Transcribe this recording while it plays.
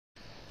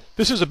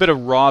This is a bit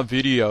of raw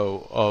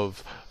video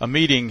of a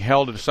meeting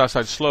held at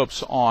Southside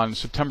Slopes on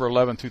September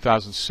 11,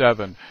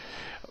 2007.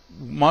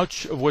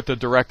 Much of what the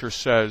director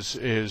says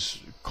is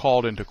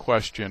called into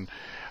question.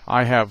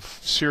 I have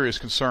serious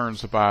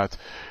concerns about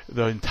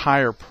the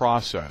entire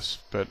process,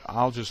 but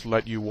I'll just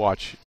let you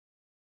watch.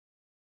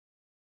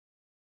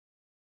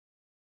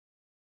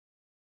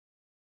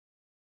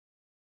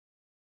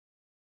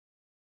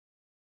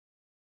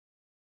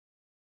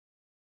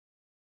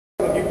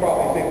 You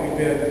probably think we've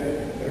been at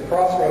a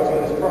crossroads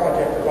on this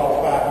project for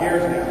about 5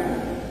 years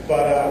now.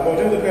 But we'll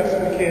do the best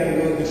we can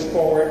to move this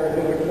forward.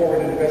 We're moving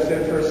forward in the best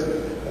interest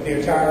of the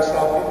entire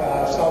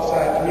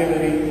Southside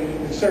community.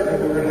 And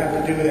certainly we're going to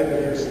have to do that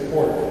with your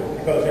support,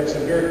 because there's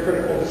some very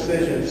critical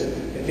decisions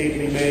that need to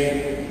be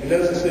made. And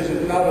those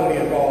decisions not only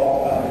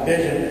involve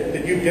vision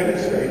that you've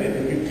demonstrated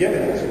and you've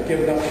given us, you've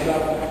given us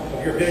enough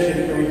of your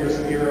vision through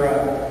your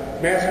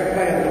master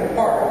plan to the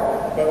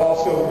park, but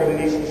also we're going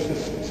to need some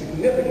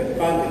significant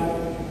funding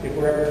if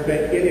we're ever to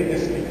make any of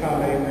this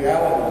become a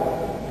reality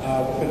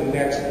within the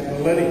next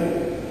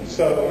millennium.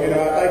 So, I'd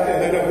like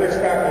to, I know Rick's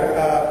back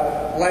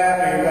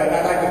laughing, but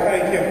I'd like to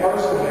thank him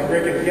personally,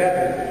 Rick and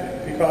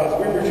Kevin, because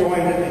we were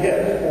joined at the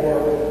hip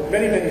for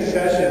many, many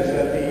sessions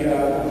at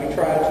when we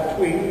tried to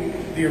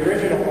tweak the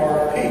original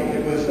RFP.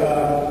 It was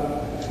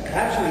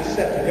actually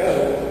set to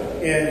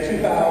go in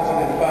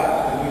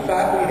 2005, and we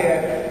thought we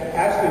had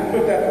actually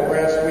put that to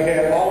rest. We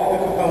had all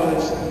of the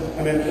components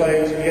in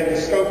place. We had the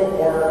scope of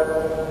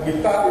work. We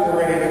thought we were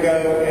ready to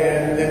go,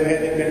 and then we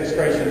had the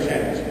administration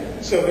change.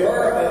 So there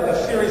are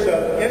a series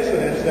of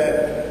incidents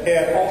that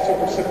have also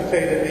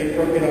precipitated the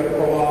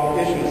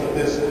prolonged issues of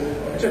this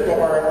particular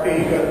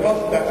RFP, but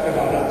most of that's been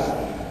on us.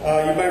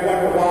 You may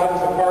wonder, why does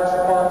the Parks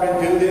Department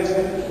do this?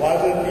 Why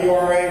does the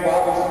DRA? Why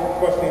was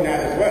questioning that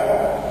as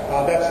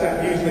well? That's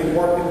not usually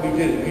work that we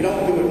do. We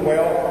don't do it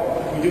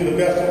well. We do the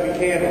best that we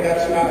can, but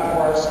that's not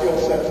where our skill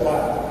sets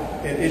lie,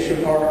 in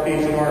issuing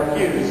RFPs and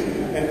RFQs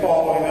and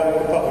following up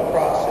with the public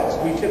process.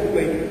 We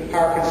typically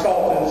hire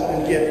consultants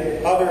and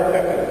get other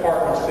affected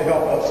departments to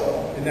help us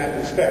in that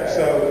respect.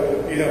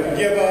 So,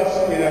 forgive us,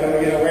 we're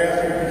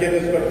asking for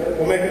forgiveness, but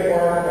we'll make it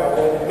work.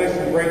 We'll make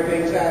some great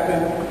things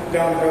happen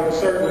down the road.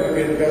 Certainly will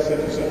be in the best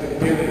interest of the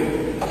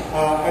community.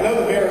 I know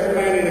the mayor is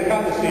planning to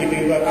come this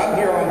evening, but I'm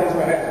here on his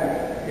behalf.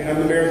 I'm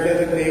the mayor's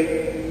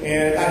designee,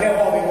 and I have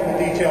all the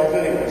details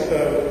anyway.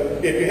 So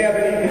if you have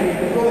any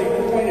really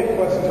pointed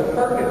questions or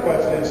pertinent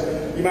questions,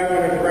 you might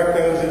want to direct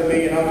those at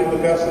me, and I'll do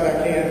the best that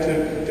I can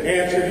to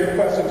answer your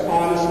questions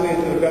honestly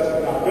and to the best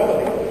of my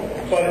ability.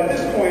 But at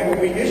this point,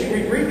 we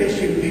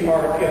reissued the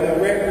RFP.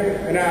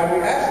 And now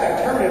we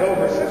actually turned it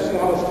over, essentially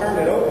almost turned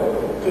it over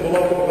to the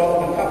local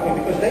development company,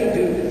 because they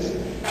do this.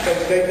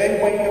 They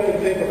wake up and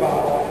think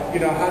about,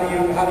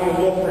 how do you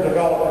look for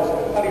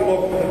developers? How do you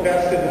look for the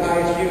best and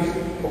highest use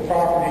for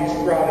properties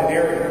throughout an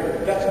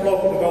area? That's what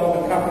local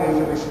development companies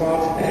are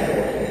responsible for.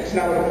 It's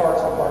not what the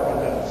Parks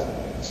Department does.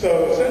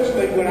 So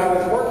essentially, when I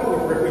was working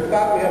with Rick, we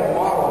thought we had a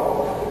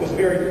model that was a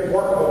very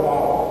workable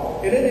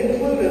model. And it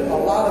included a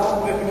lot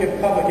of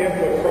significant public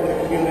input from the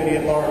community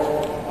at large.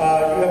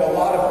 You have a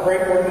lot of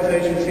great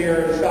organizations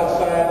here in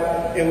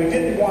Southside, and we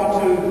didn't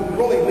want to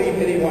really leave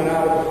anyone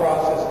out of the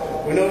process.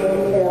 We know that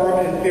the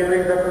forum, in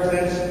theory,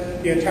 represents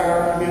the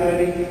entire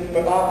community,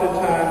 but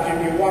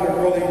oftentimes you want to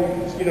really,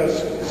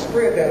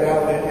 spread that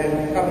out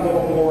and become a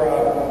little more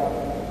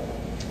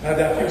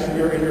diffuse in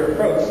your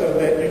approach, so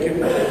that you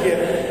can really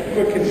get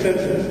good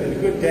consensus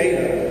and good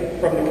data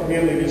from the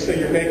community, so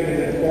you're making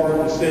an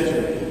informed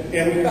decision.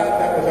 And we thought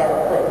that was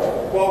our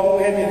approach. Well,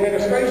 when the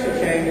administration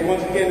changed,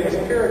 once again, there was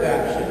a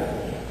paradigm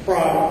shift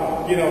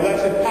from,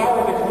 let's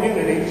empower the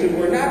community to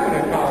we're not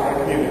going to empower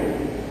the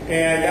community.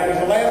 And that was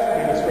the last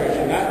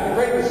administration, not the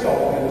Great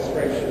Assault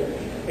administration.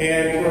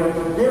 And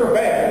for good or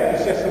bad,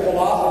 it's just the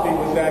philosophy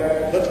was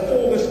that let's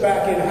pull this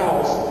back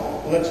in-house,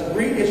 let's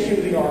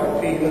reissue the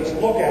RFP, let's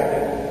look at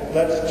it,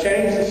 let's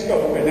change the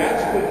scope. And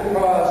that's what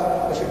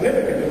caused a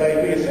significant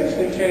delay. We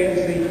essentially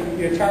changed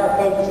the entire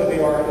focus of the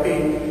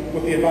RFP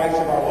with the advice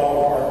of our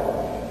law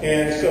department.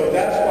 And so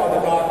that's why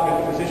the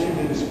document that was issued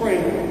in the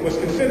spring was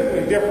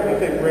considerably different, I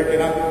think, Rick.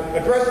 And I'm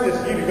addressing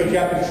this to you because you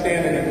happen to be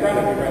standing in front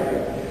of me right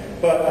here.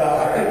 But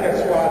I think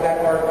that's why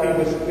that RFP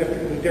was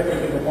significantly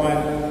different than the one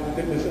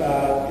that was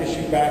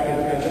issued back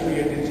that we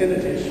had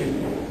intended to issue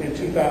in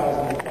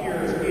 2000.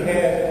 We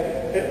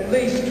had at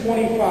least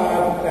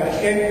 25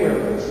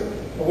 inquiries,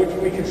 which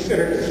we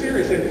considered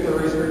serious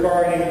inquiries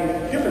regarding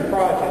different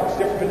projects,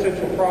 different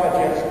potential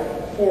projects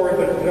for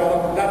the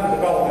development, not the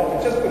development,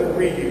 but just for the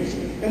reuse.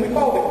 And we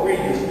called it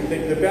reuse,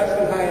 the best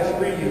and highest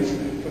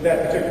reuse for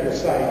that particular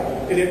site.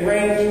 And it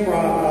ranged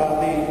from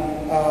the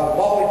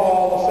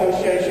Volleyball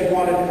Association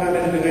wanted to come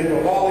in and do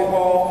indoor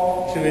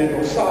volleyball, to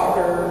indoor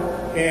soccer,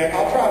 and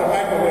I'll try to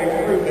make my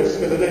way through this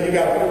because I know you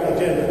got a full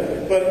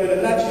agenda. But in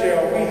a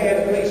nutshell, we had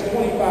at least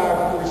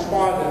 25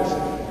 respondents,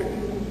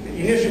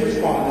 initial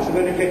respondents, who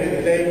indicated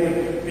that they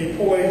would be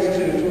poised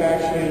to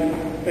actually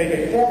make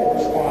a formal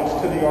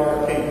response to the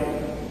RFP.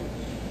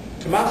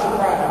 To my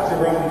surprise, there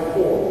were only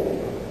 4.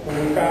 When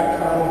we in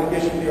fact finally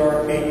issued the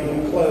RFP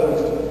and we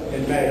closed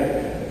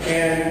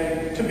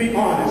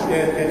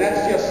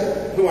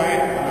who I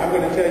am. I'm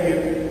going to tell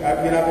you,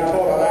 I've been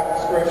told I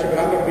lack discretion, but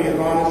I'm going to be as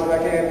honest as I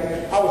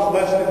can. I was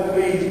less than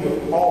pleased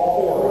with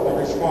all 4 of the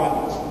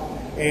respondents.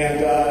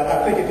 And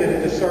I think it did a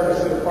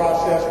disservice to the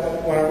process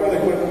when I really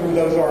went through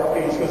those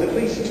RFPs, because at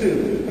least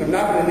 2, and I'm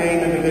not going to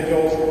name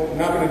individuals, I'm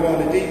not going to go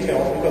into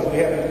details because we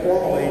haven't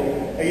formally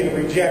either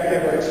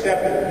rejected or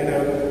accepted,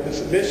 the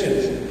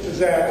submissions, is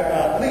that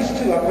at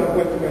least 2 I could have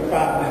went through in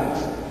 5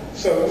 minutes.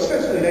 So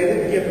essentially, they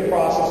didn't give the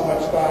process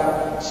much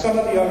thought. Some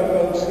of the other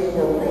folks who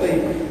were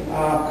really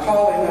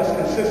calling us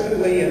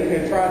consistently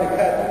and trying to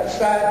cut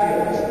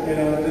side deals,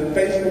 to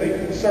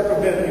basically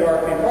circumvent the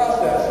RFP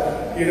process,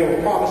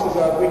 promises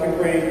of we can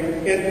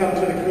bring income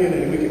to the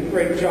community, we can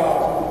create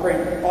jobs, we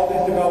can create all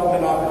these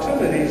development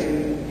opportunities.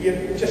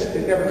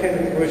 It never came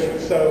to fruition.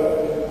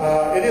 So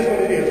it is what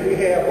it is. We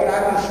have what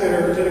I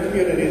consider to the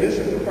community, this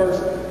is the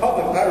first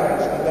public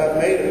utterance that I've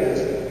made of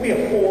this, we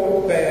have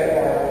 4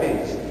 bad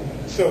RFPs.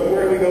 So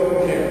where do we go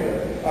from here?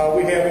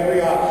 We have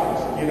 3 options.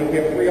 We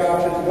have 3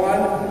 options.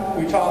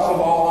 1, we toss them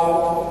all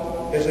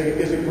out as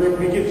a group.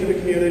 We get to the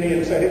community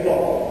and say, hey,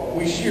 look,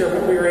 we share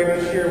what we were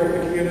able to share with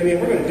the community,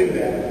 and we're going to do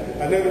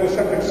that. I know there was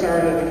some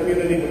concern that the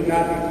community would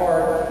not be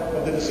part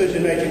of the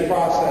decision-making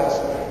process.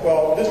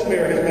 Well, this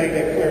mayor has made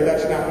that clear.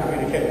 That's not going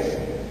to be the case.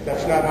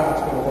 That's not how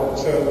it's going to work.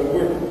 So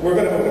we're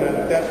going to move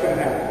on. That's going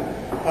to happen.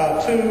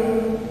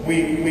 2,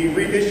 we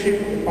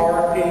reissue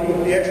RFP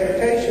with the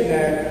expectation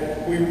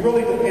that we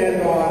really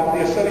depend on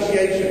the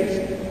associations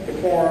to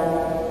form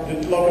the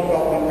local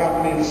development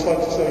company, the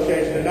Slopes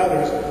Association, and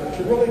others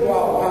to really go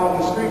out and pound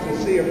the streets and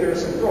see if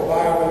there's some real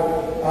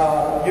viable,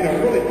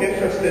 really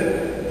interested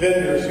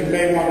vendors who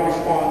may want to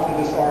respond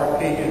to this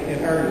RFP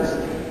in earnest.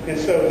 And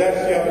so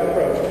that's the other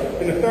approach.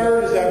 And the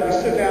third is that we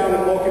sit down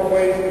and look at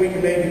ways that we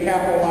can maybe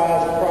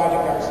capitalize the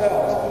project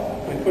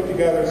ourselves and put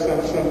together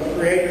some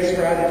creative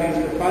strategies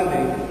for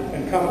funding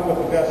and come up with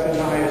the best and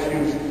highest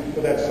use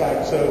for that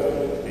site. So,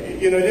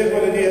 it is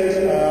what it is.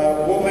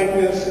 We'll make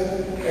this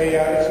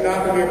it's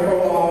not going to be a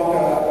prolonged,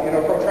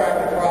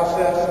 protracted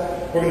process.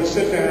 We're going to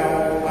sit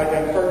down.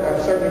 I'm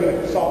certainly going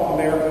to consult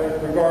the mayor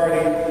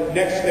regarding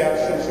next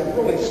steps and some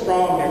really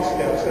strong next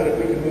steps so that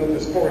we can move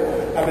this forward.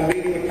 I've been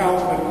meeting with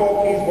Councilman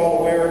Cook. He's well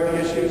aware of the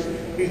issues.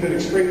 He's been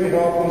extremely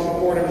helpful and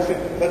supportive. He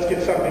said, let's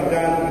get something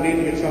done. We need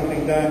to get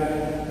something done.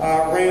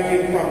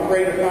 Ranging from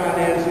creative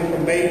financing,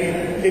 from maybe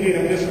getting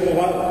a municipal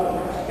loan.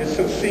 It's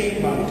some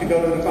seed money to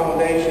go to the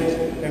foundations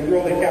and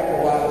really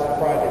capitalize the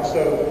project.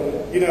 So,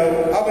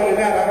 other than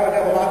that, I don't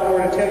have a lot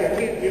more to tell you. I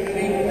can't give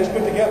this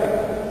put together.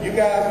 You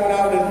guys went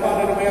out and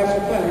funded a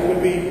master plan. It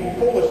would be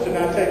foolish to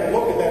not take a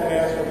look at that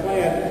master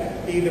plan.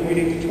 Either we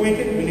need to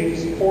tweak it, we need to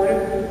support it,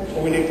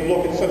 or we need to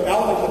look at some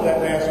elements of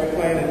that master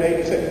plan and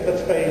maybe say, let's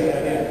phase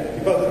that in.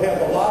 Because it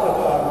has a lot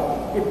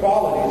of good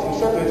qualities, and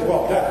certainly it's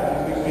well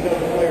done. We know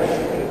the players.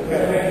 You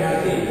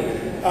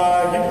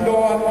can go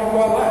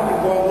online. You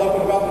can go on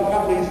local development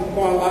companies,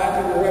 go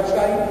online to their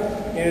website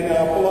and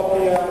pull up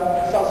the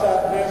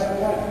Southside Master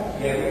Plan.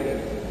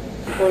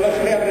 Yeah. Or unless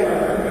you have it in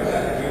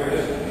We were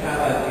just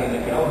highlighting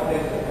that we don't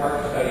think the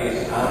park study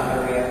is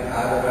on their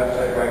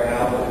website right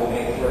now, but we'll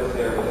make sure it's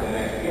there within the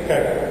next week.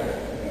 Okay.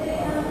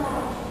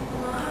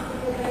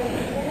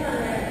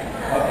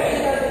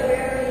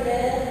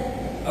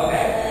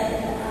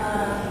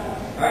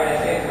 All right, I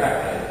stand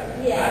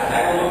corrected. Yeah.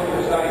 I will look for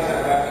the study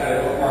center website. I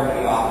look for them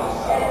in the office.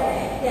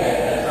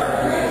 That's our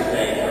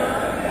mistake.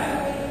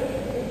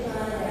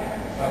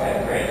 Okay,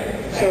 great.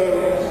 So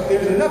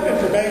there's enough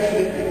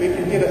information that we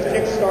can get us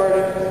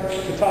kick-started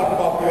to talk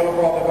about the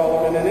overall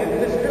development. And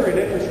it's a very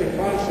interesting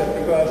concept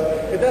because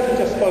it doesn't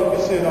just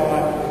focus in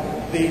on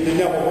the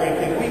Neville rink.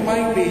 And we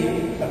might be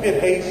a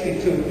bit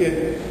hasty to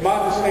it. My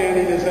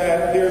understanding is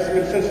that there's a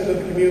consensus of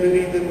the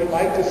community that would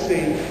like to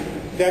see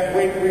that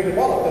rink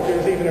redeveloped, but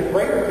there's even a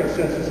greater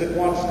consensus that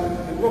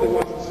really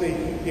wants to see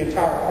the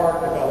entire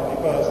park developed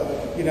because,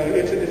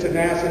 it's an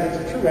asset,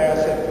 it's a true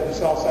asset for the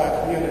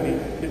Southside community.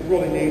 It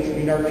really needs to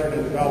be nurtured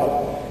and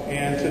developed.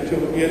 And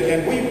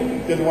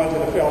we've been the ones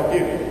that have failed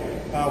you.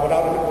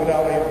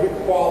 Without a good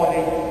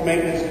quality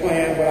maintenance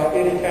plan, without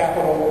any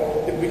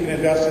capital that we can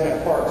invest in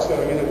that park. So,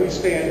 we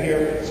stand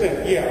here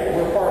saying, yeah,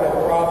 we're part of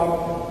the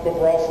problem, but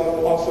we're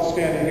also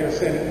standing here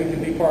saying that we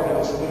can be part of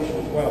the solution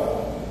as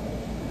well.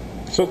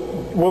 So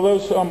will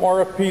those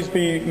RFPs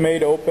be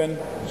made open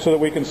so that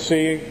we can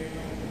see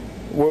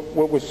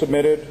what was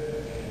submitted?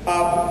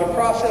 The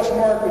process,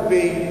 Mark, would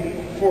be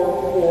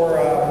for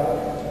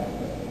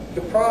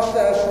the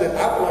process that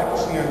I would like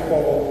to see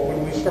unfold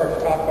when we start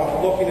to talk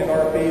about looking at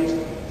RFPs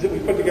is that we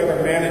put together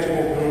a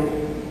manageable group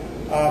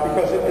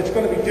because it's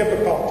going to be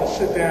difficult to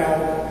sit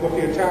down with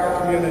the entire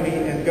community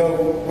and go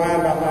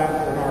line by line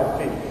for an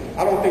RFP.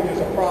 I don't think there's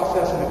a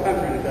process in the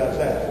country that does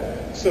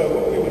that. So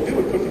what we would do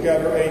is put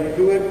together a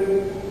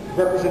good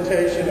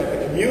representation of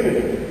the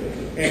community.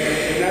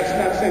 And that's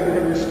not saying we're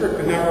going to restrict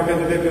the number of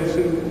individuals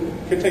who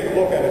can take a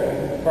look at it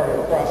as part of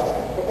the process.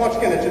 But once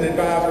again, it's an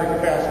advisory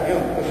capacity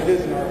only because it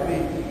is an RFP.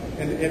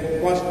 And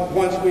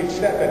once we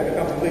accept it, it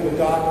becomes a legal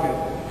document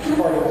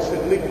part of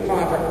the legal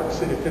contract with the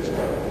city of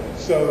Pittsburgh.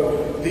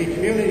 So the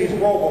community's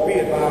role will be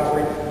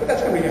advisory, but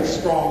that's going to be a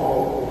strong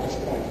role at this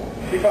point.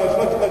 Because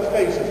let's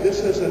face it,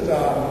 this isn't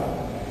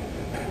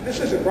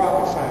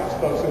rocket science,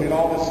 folks. I mean,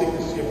 all the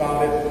secrecy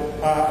about it,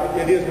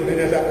 it is what it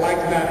is. I'd like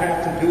to not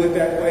have to do it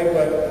that way,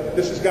 but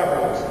this is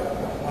governance.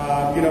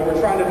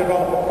 We're trying to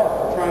develop a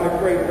park. We're trying to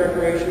create a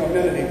recreational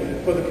amenity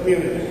for the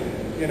community.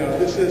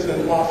 This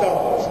isn't Los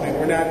Alamos. I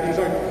mean, these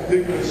aren't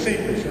legal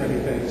secrets or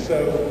anything.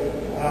 So,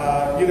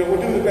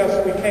 we'll do the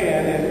best we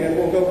can, and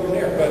we'll go from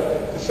there.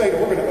 But to say that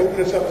we're going to open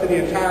this up to the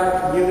entire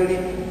community,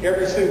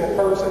 every single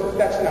person,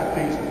 that's not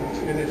feasible.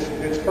 And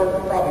it's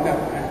probably not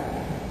going to happen.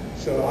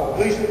 So at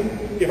least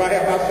if I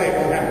have my say, it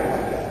won't happen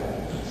like that.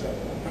 So.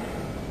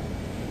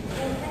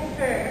 Well, thanks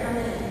for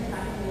coming and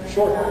talking to us.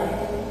 Sure.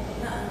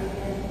 About we've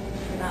been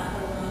about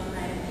for a long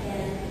time.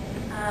 And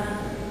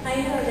I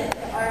know that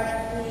the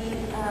RFP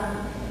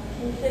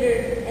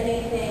considered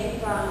anything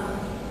from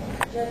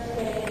just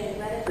getting it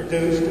ready.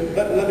 Produced.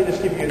 Let me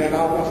just give you that.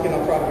 Once again,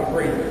 I'll try to be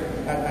brief.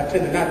 I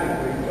tend to not be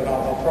brief, but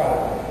I'll try.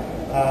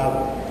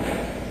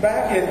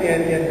 Back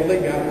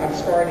believe me, I'm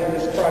starting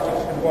this project.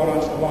 It's been going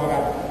on so long.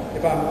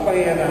 If I'm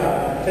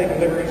taking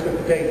liberties with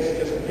the dates,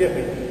 just forgive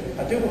me.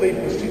 I do believe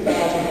it was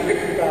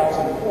 2003,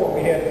 2004.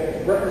 We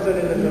had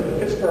representatives of the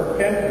Pittsburgh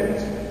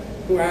Penguins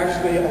who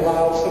actually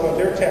allowed some of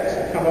their techs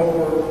to come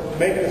over,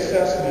 make an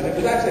assessment. It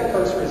was actually a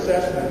cursory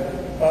assessment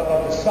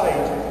of the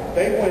site.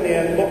 They went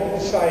in, looked at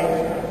the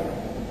site,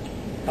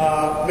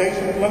 made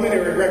some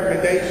preliminary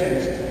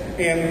recommendations,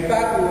 and we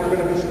thought we were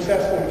going to be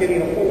successful in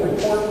getting a full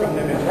report from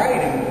them in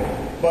writing,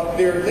 but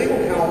their legal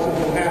counsel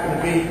who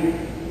happened to be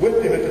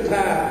with them at the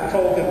time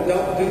told them,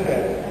 don't do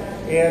that.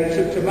 And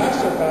to my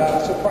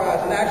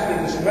surprise and actually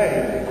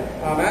dismay,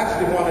 I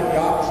actually wanted the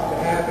opposite to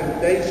happen.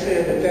 They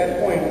said at that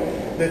point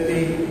that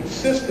the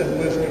system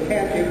was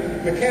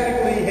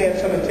mechanically had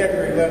some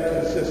integrity left to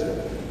the system,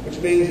 which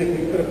means that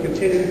we could have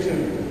continued to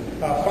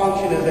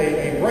function as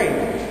a rink,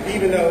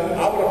 even though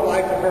I would have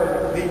liked to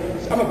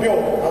I'm a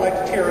builder. I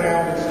like to tear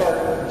down and start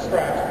from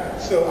scratch.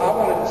 So I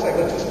wanted to say,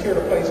 let's just tear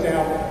the place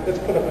down, let's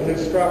put up a new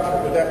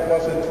structure, but that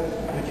wasn't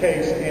the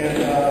case.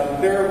 And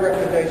their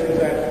recommendation was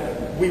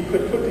that we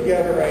could put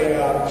together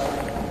a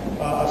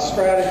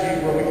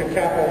strategy where we could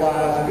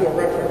capitalize and do a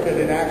retrofit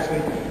and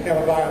actually have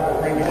a viable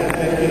rink.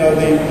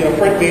 And the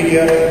print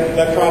media,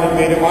 electronic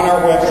media, on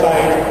our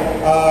website,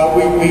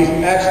 we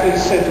actually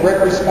sent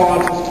direct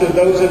responses to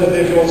those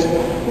individuals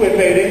who had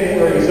made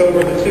inquiries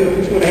over the two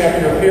and a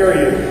half year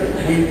period.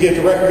 We did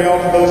direct mail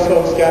to those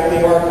folks, got the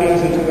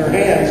RFPs into their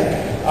hands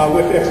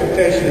with the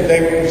expectation that they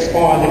would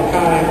respond in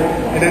kind,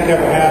 and that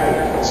never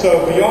happened.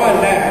 So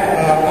beyond that,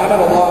 I'm at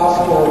a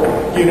loss for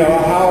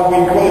how we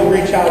really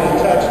reach out and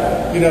touch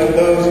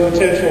those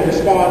potential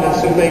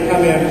respondents who may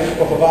come in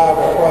with a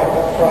viable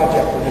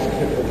project in this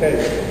particular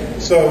case.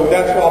 So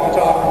that's what I'll be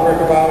talking to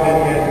Rick about,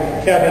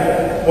 and Kevin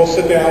will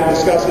sit down and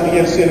discuss it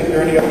again, see if there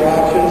are any other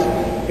options.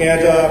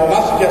 And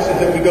my suggestion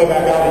is that we go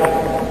back out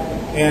again.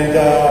 And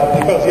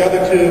because the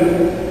other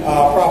two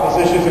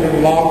propositions are going to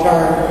be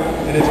long-term,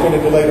 and it's going to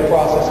delay the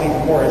process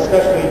even more,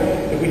 especially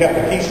if we have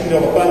to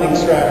piecemeal a funding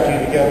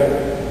strategy together.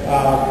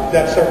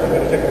 That's certainly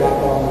going to take a lot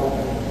longer.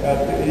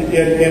 And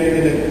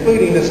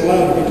including this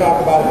loan, if we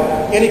talk about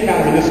any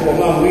kind of municipal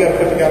loan, we got to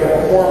put together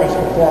a performance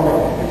performer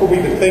before we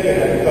even think of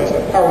that, because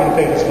how are we going to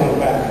pay this loan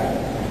back?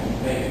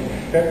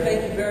 Okay?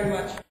 Thank you very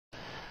much.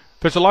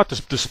 There's a lot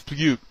to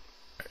dispute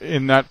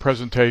in that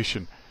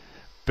presentation,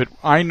 but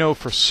I know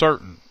for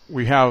certain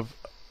we have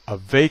a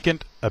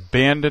vacant,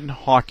 abandoned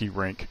hockey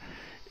rink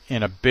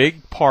in a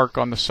big park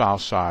on the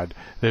south side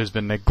that has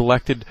been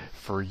neglected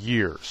for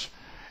years.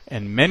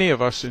 And many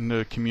of us in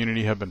the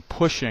community have been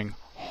pushing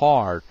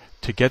hard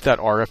to get that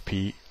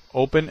RFP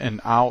open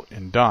and out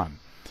and done.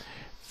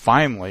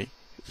 Finally,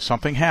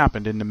 something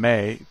happened in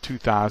May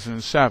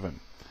 2007,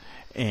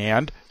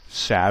 and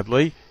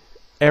sadly,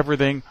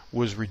 everything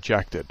was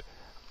rejected.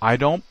 I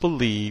don't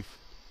believe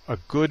a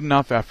good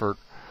enough effort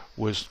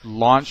was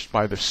launched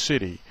by the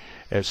city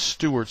as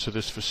stewards of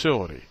this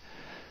facility.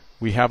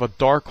 We have a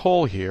dark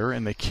hole here,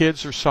 and the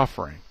kids are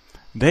suffering.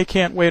 They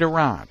can't wait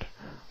around.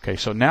 Okay,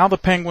 so now the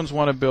Penguins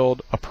want to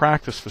build a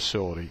practice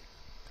facility,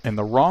 and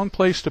the wrong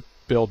place to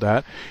build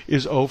that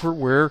is over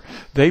where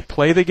they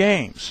play the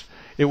games.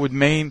 It would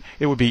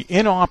be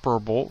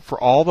inoperable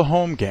for all the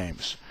home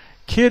games.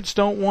 Kids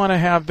don't want to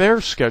have their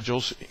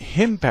schedules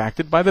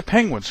impacted by the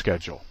Penguin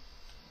schedule.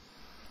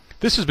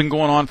 This has been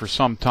going on for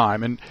some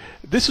time, and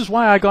this is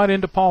why I got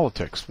into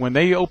politics. When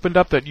they opened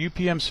up that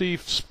UPMC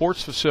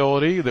sports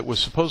facility that was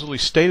supposedly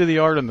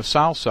state-of-the-art on the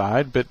south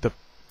side, but the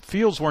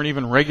fields weren't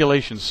even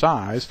regulation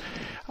size,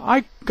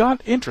 I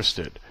got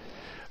interested.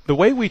 The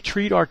way we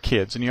treat our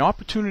kids and the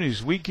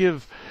opportunities we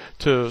give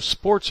to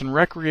sports and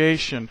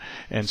recreation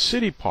and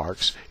city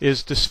parks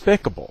is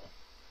despicable.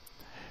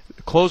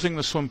 Closing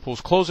the swim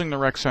pools, closing the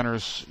rec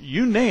centers,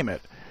 you name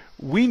it,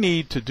 we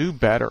need to do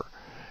better.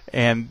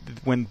 And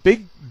when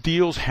big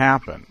deals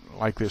happen,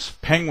 like this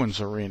Penguins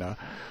Arena,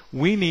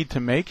 we need to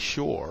make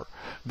sure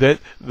that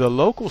the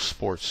local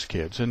sports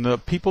kids and the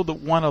people that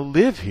want to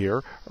live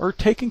here are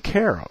taken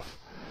care of.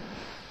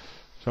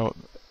 So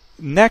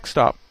next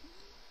up,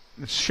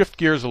 let's shift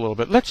gears a little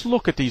bit. Let's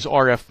look at these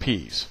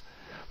RFPs.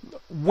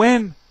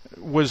 When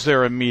was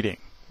there a meeting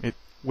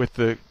with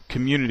the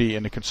community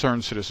and the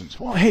concerned citizens?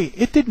 Well, hey,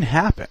 it didn't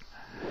happen.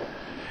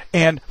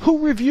 And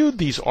who reviewed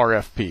these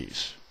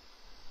RFPs?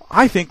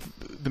 I think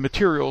the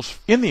materials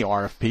in the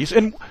RFPs,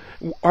 and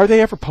are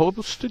they ever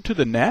posted to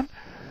the net?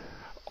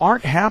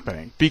 Aren't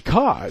happening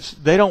because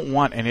they don't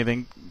want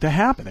anything to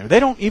happen there. They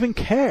don't even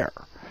care.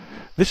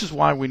 This is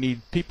why we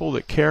need people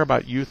that care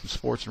about youth and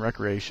sports and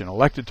recreation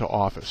elected to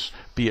office,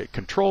 be it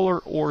controller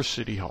or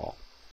city hall.